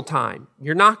general time.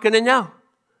 You're not going to know.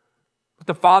 But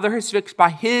the Father has fixed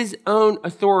by his own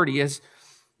authority, as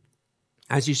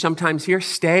you sometimes hear,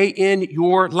 stay in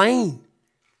your lane.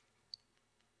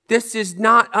 This is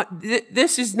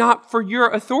not for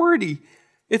your authority.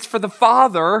 It's for the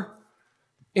Father.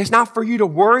 It's not for you to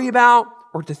worry about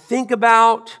or to think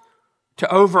about, to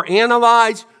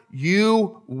overanalyze.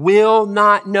 You will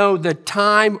not know the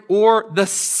time or the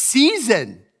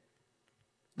season.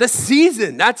 The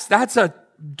season, that's a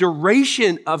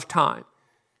duration of time.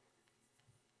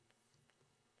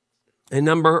 And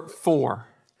number 4,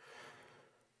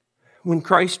 when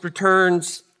Christ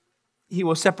returns, he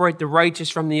will separate the righteous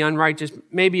from the unrighteous.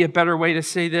 Maybe a better way to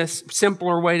say this,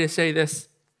 simpler way to say this,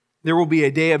 there will be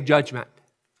a day of judgment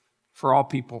for all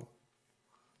people.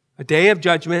 A day of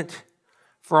judgment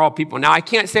for all people. Now, I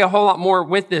can't say a whole lot more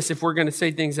with this if we're going to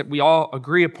say things that we all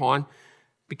agree upon,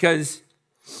 because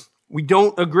we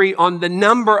don't agree on the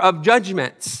number of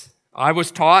judgments. I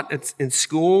was taught in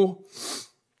school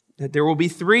that there will be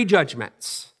 3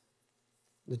 judgments.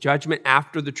 The judgment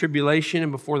after the tribulation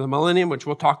and before the millennium, which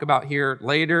we'll talk about here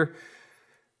later.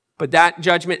 But that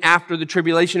judgment after the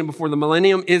tribulation and before the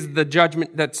millennium is the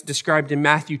judgment that's described in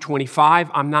Matthew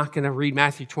 25. I'm not going to read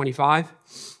Matthew 25.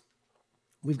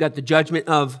 We've got the judgment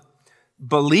of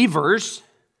believers.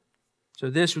 So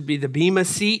this would be the Bema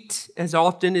seat, as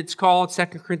often it's called,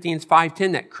 2 Corinthians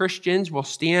 5:10, that Christians will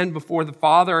stand before the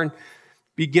Father and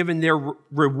be given their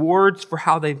rewards for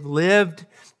how they've lived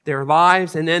their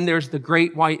lives. And then there's the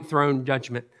great white throne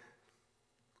judgment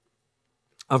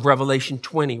of Revelation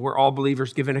 20, where all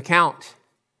believers give an account.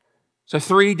 So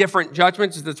 3 different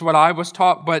judgments. That's what I was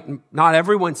taught, but not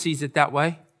everyone sees it that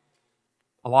way.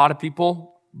 A lot of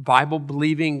people,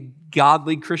 Bible-believing,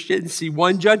 godly Christians, see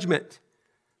one judgment.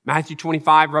 Matthew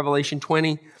 25, Revelation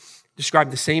 20 describe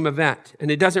the same event.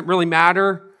 And it doesn't really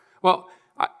matter. Well,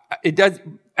 it does.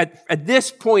 At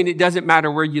this point, it doesn't matter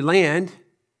where you land.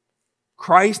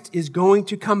 Christ is going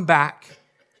to come back,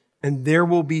 and there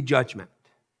will be judgment.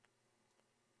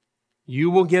 You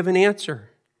will give an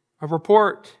answer, a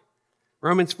report.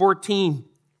 Romans 14,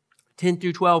 10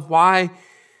 through 12. Why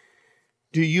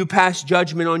do you pass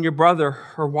judgment on your brother?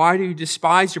 Or why do you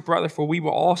despise your brother? For we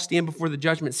will all stand before the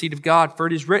judgment seat of God. For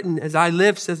it is written, as I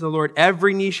live, says the Lord,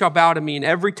 every knee shall bow to me, and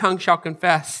every tongue shall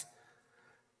confess.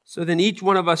 So then each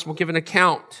one of us will give an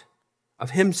account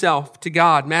of himself to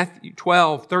God. Matthew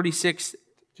 12, 36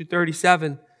 to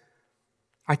 37.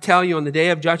 I tell you, on the day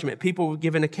of judgment, people will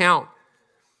give an account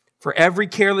for every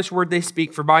careless word they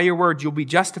speak. For by your words you'll be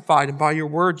justified, and by your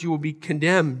words you will be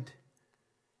condemned.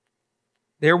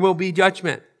 There will be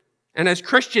judgment. And as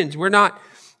Christians, we're not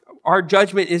Our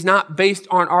judgment is not based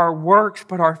on our works,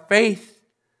 but our faith.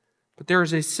 But there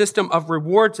is a system of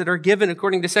rewards that are given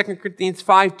according to 2 Corinthians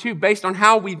 5:2, based on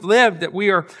how we've lived, that we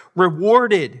are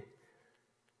rewarded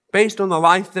based on the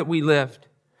life that we lived.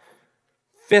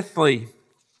 Fifthly,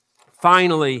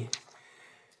 finally,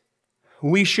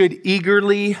 we should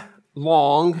eagerly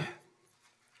long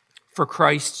for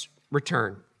Christ's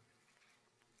return.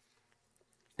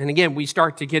 And again, we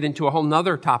start to get into a whole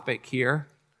nother topic here,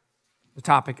 the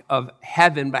topic of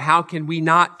heaven. But how can we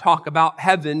not talk about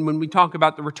heaven when we talk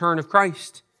about the return of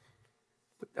Christ?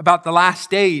 About the last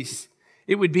days.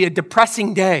 It would be a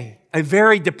depressing day, a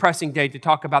very depressing day to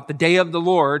talk about the day of the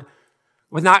Lord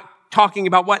with not talking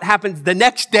about what happens the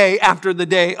next day after the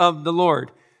day of the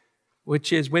Lord,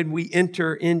 which is when we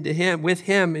enter into Him, with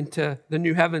Him, into the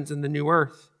new heavens and the new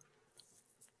earth.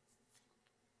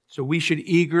 So we should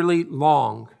eagerly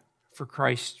long for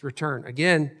Christ's return.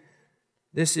 Again,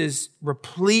 this is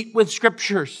replete with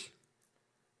scriptures.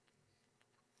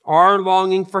 Our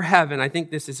longing for heaven, I think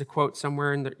this is a quote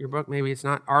somewhere in your book, maybe it's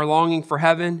not. Our longing for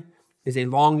heaven is a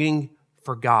longing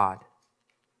for God.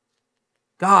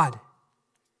 God.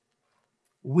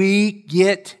 We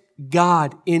get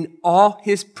God in all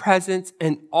His presence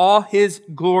and all His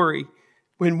glory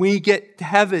when we get to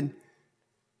heaven.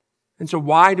 And so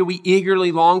why do we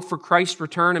eagerly long for Christ's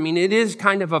return? I mean, it is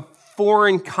kind of a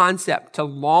foreign concept to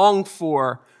long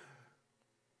for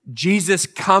Jesus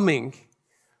coming.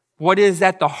 What is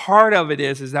at the heart of it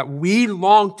is that we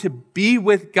long to be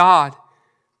with God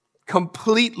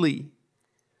completely.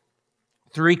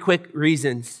 3 quick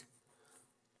reasons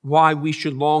why we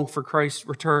should long for Christ's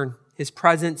return. His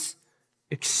presence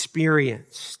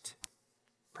experienced.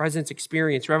 Presence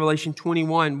experienced. Revelation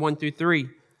 21, 1-3.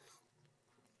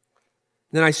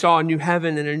 Then I saw a new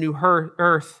heaven and a new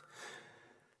earth.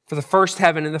 For the first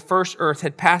heaven and the first earth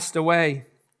had passed away,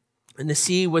 and the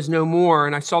sea was no more.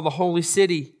 And I saw the holy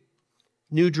city,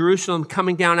 New Jerusalem,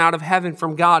 coming down out of heaven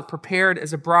from God, prepared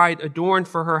as a bride adorned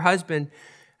for her husband.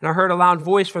 And I heard a loud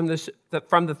voice from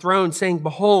the throne saying,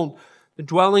 "Behold, the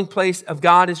dwelling place of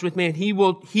God is with man. He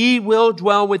will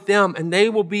dwell with them, and they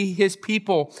will be His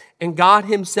people, and God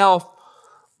Himself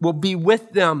will be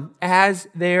with them as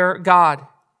their God."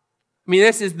 I mean,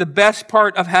 this is the best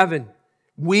part of heaven.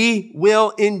 We will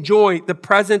enjoy the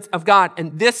presence of God.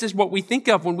 And this is what we think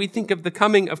of when we think of the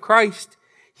coming of Christ.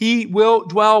 He will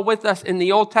dwell with us. In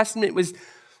the Old Testament, it was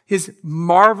His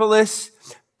marvelous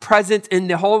presence in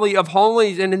the Holy of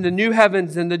Holies and in the new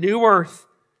heavens and the new earth.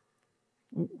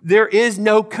 There is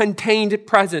no contained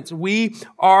presence. We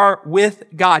are with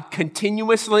God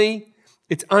continuously.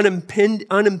 It's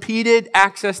unimpeded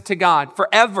access to God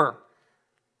forever.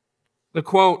 The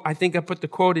quote, I think I put the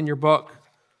quote in your book.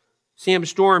 Sam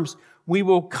Storms, we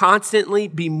will constantly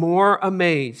be more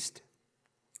amazed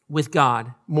with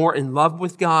God, more in love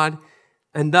with God,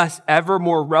 and thus ever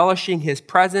more relishing His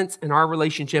presence and our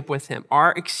relationship with Him.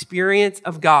 Our experience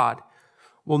of God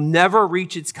will never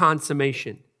reach its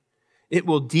consummation. It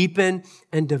will deepen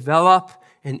and develop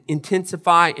and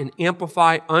intensify and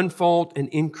amplify, unfold and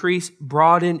increase,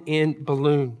 broaden and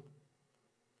balloon.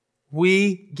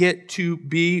 We get to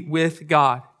be with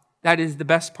God. That is the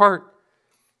best part.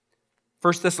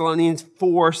 1 Thessalonians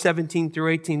 4,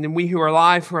 17-18. Then we who are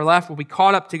alive, who are left, will be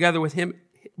caught up together with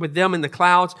them in the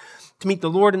clouds to meet the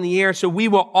Lord in the air. So we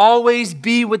will always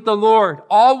be with the Lord.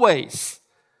 Always.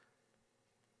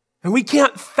 And we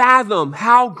can't fathom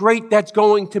how great that's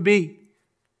going to be.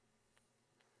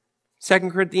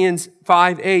 2 Corinthians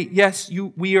 5:8. Yes,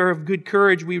 we are of good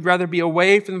courage. We'd rather be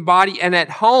away from the body and at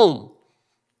home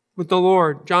with the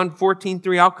Lord. John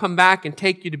 14:3, I'll come back and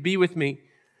take you to be with me,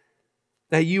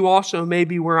 that you also may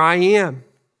be where I am.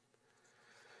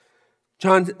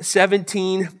 John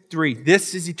 17:3,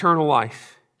 this is eternal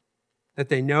life, that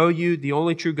they know you, the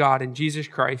only true God, and Jesus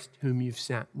Christ, whom you've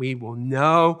sent. We will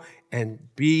know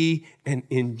and be and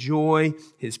enjoy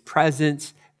His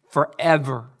presence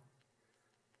forever.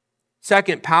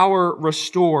 Second, power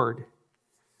restored.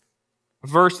 A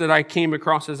verse that I came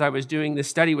across as I was doing this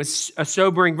study was a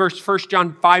sobering verse, 1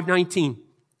 John 5:19.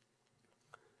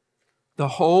 The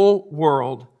whole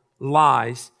world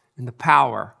lies in the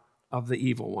power of the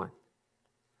evil one.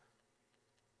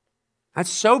 That's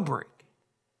sobering.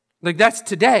 Like, that's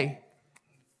today.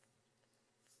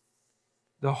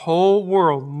 The whole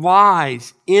world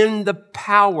lies in the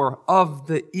power of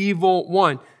the evil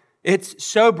one. It's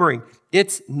sobering.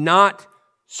 It's not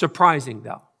surprising,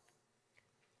 though.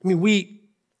 I mean,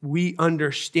 we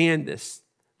understand this.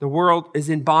 The world is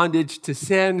in bondage to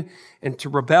sin and to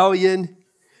rebellion.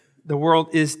 The world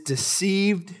is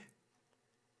deceived.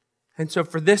 And so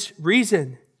for this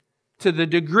reason, to the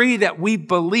degree that we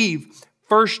believe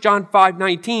 1 John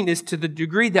 5:19 is to the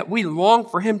degree that we long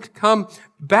for him to come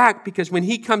back, because when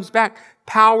he comes back,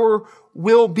 power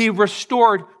will be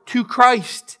restored to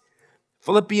Christ.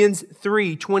 Philippians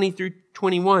 3:20 through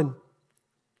 21.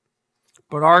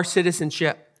 But our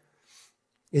citizenship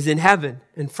is in heaven,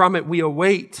 and from it we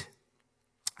await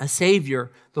a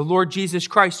Savior, the Lord Jesus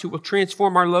Christ, who will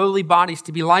transform our lowly bodies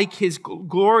to be like his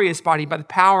glorious body by the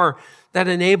power that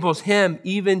enables him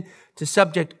even to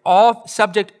subject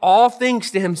all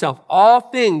things to himself. All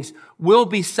things will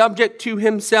be subject to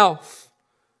himself.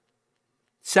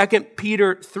 2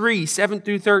 Peter 3:7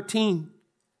 through 13.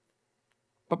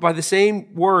 But by the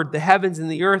same word, the heavens and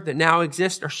the earth that now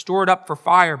exist are stored up for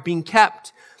fire, being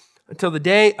kept until the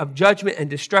day of judgment and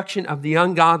destruction of the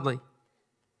ungodly.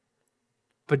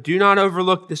 But do not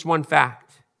overlook this one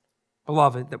fact,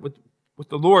 beloved, that with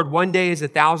the Lord, one day is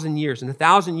 1,000 years, and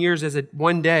 1,000 years is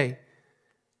one day.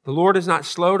 The Lord is not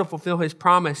slow to fulfill his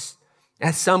promise,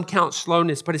 as some count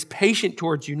slowness, but is patient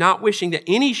towards you, not wishing that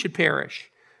any should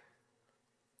perish,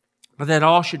 but that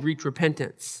all should reach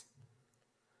repentance.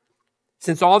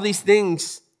 Since all these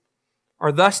things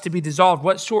are thus to be dissolved,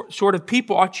 what sort of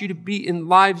people ought you to be in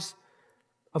lives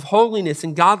of holiness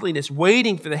and godliness,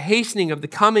 waiting for the hastening of the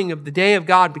coming of the day of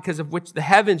God, because of which the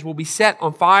heavens will be set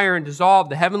on fire and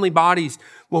dissolved, the heavenly bodies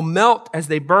will melt as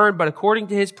they burn, but according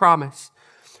to his promise,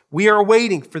 we are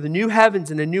waiting for the new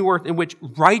heavens and the new earth in which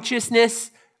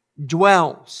righteousness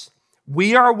dwells.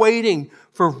 We are waiting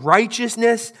for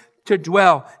righteousness to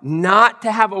dwell, not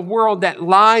to have a world that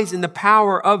lies in the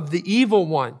power of the evil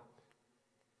one.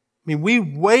 I mean, we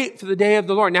wait for the day of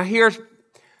the Lord. Now, here's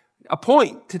a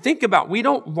point to think about. We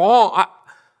don't long,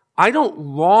 I don't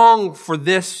long for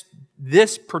this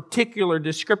particular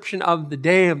description of the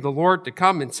day of the Lord to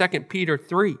come in 2 Peter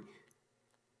 3.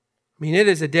 I mean, it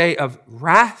is a day of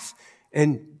wrath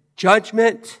and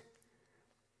judgment,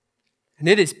 and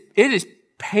it is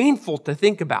painful to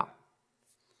think about.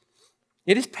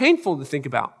 It is painful to think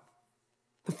about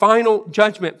the final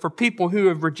judgment for people who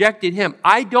have rejected him.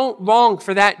 I don't long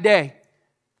for that day.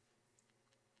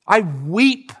 I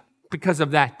weep because of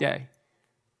that day.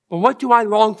 But what do I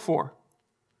long for?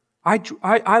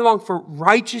 I long for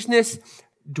righteousness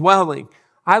dwelling.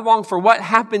 I long for what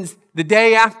happens the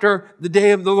day after the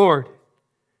day of the Lord,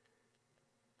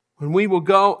 when we will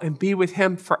go and be with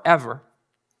him forever.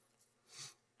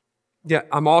 Yeah,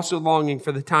 I'm also longing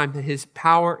for the time that his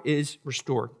power is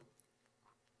restored.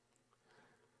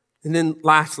 And then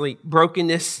lastly,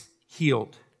 brokenness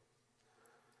healed.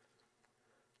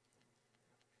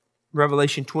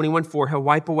 Revelation 21:4, he'll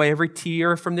wipe away every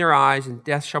tear from their eyes, and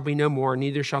death shall be no more,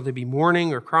 neither shall there be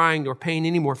mourning or crying or pain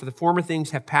anymore, for the former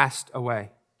things have passed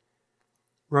away.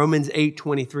 Romans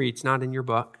 8:23, it's not in your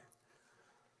book.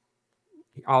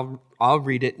 I'll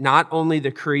read it. Not only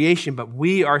the creation, but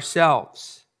we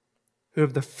ourselves, who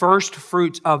have the first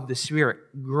fruits of the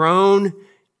Spirit, groan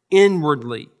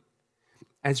inwardly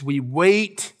as we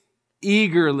wait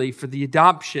eagerly for the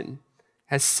adoption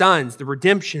as sons, the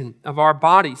redemption of our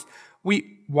bodies.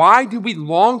 Why do we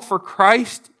long for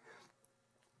Christ?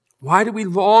 Why do we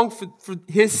long for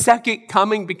his second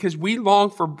coming? Because we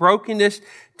long for brokenness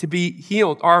to be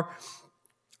healed.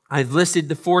 I've listed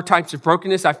the 4 types of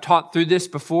brokenness. I've taught through this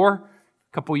before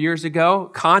a couple years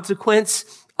ago.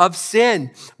 Consequence of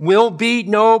sin will be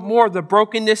no more, the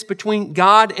brokenness between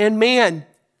God and man.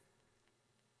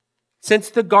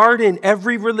 Since the garden,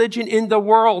 every religion in the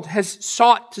world has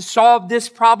sought to solve this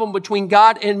problem between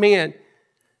God and man.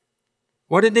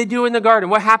 What did they do in the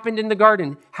garden? What happened in the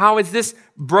garden? How is this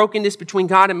brokenness between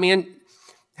God and man,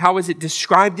 how is it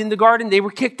described in the garden? They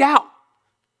were kicked out.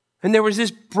 And there was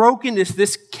this brokenness,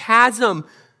 this chasm.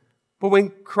 But when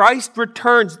Christ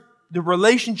returns, the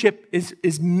relationship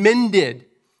is mended.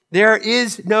 There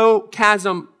is no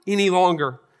chasm any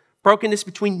longer. Brokenness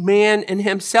between man and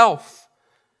himself.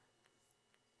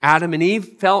 Adam and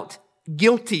Eve felt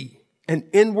guilty, an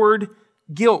inward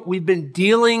guilt. We've been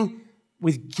dealing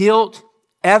with guilt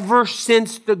ever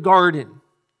since the garden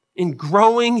in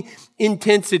growing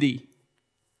intensity.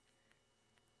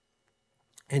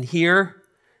 And here,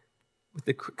 with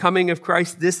the coming of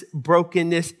Christ, this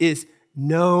brokenness is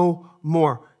no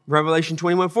more. Revelation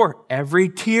 21:4, every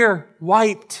tear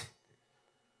wiped.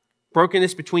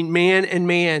 Brokenness between man and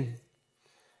man.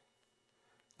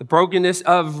 The brokenness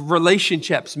of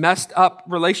relationships, messed up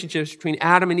relationships between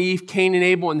Adam and Eve, Cain and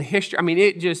Abel, and the history. I mean,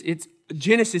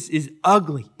 Genesis is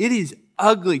ugly. It is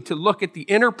ugly to look at the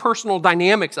interpersonal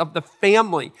dynamics of the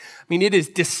family. I mean, it is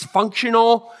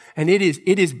dysfunctional and it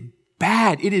is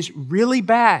bad. It is really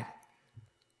bad.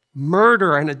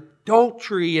 Murder and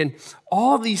adultery and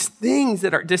all these things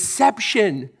that are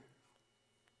deception.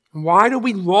 Why do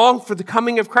we long for the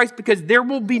coming of Christ? Because there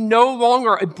will be no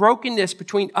longer a brokenness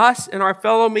between us and our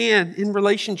fellow man in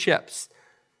relationships.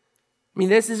 I mean,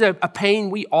 this is a pain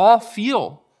we all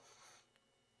feel.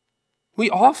 We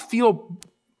all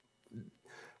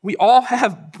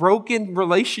have broken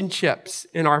relationships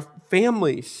in our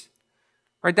families,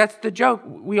 right? That's the joke.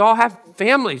 We all have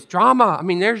families, drama. I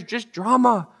mean, there's just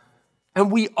drama. And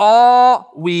we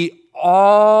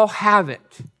all have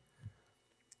it.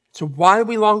 So why do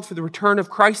we long for the return of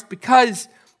Christ? Because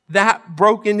that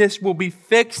brokenness will be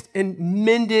fixed and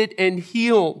mended and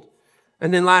healed.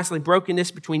 And then lastly,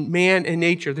 brokenness between man and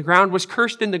nature. The ground was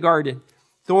cursed in the garden,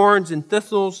 thorns and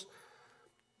thistles,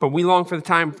 but we long for the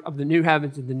time of the new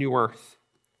heavens and the new earth.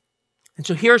 And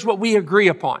so here's what we agree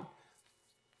upon.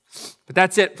 But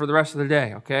that's it for the rest of the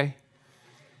day, okay?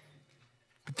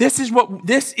 But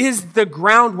this is the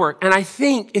groundwork. And I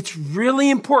think it's really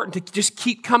important to just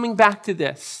keep coming back to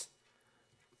this.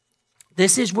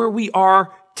 This is where we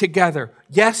are together.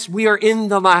 Yes, we are in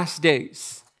the last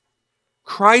days.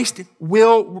 Christ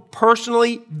will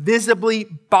personally, visibly,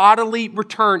 bodily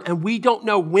return, and we don't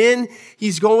know when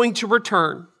he's going to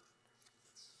return.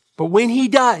 But when he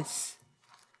does,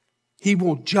 he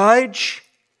will judge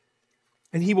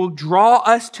and he will draw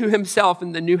us to himself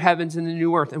in the new heavens and the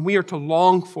new earth, and we are to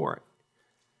long for it.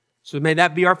 So may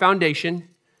that be our foundation.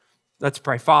 Let's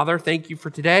pray. Father, thank you for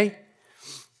today.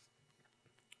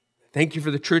 Thank you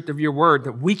for the truth of your word,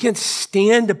 that we can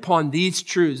stand upon these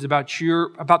truths about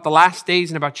the last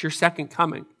days and about your second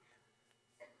coming.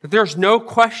 That there's no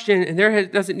question and there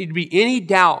doesn't need to be any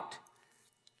doubt.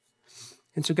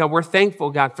 And so, God, we're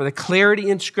thankful, God, for the clarity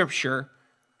in Scripture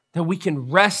that we can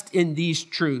rest in these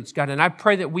truths, God. And I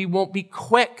pray that we won't be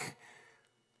quick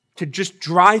to just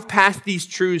drive past these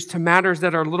truths to matters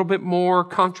that are a little bit more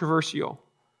controversial,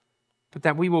 but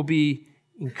that we will be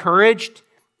encouraged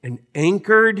and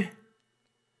anchored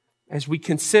as we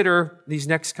consider these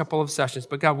next couple of sessions.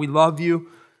 But God, we love you.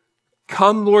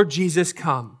 Come, Lord Jesus,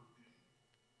 come.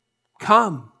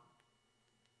 Come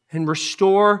and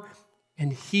restore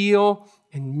and heal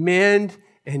and mend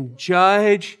and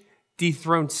judge,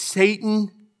 dethrone Satan.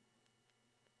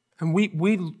 And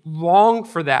we long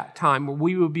for that time where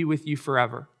we will be with you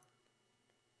forever.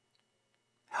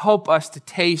 Help us to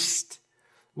taste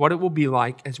what it will be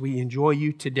like as we enjoy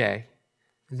you today.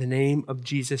 In the name of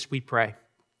Jesus we pray.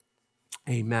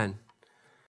 Amen.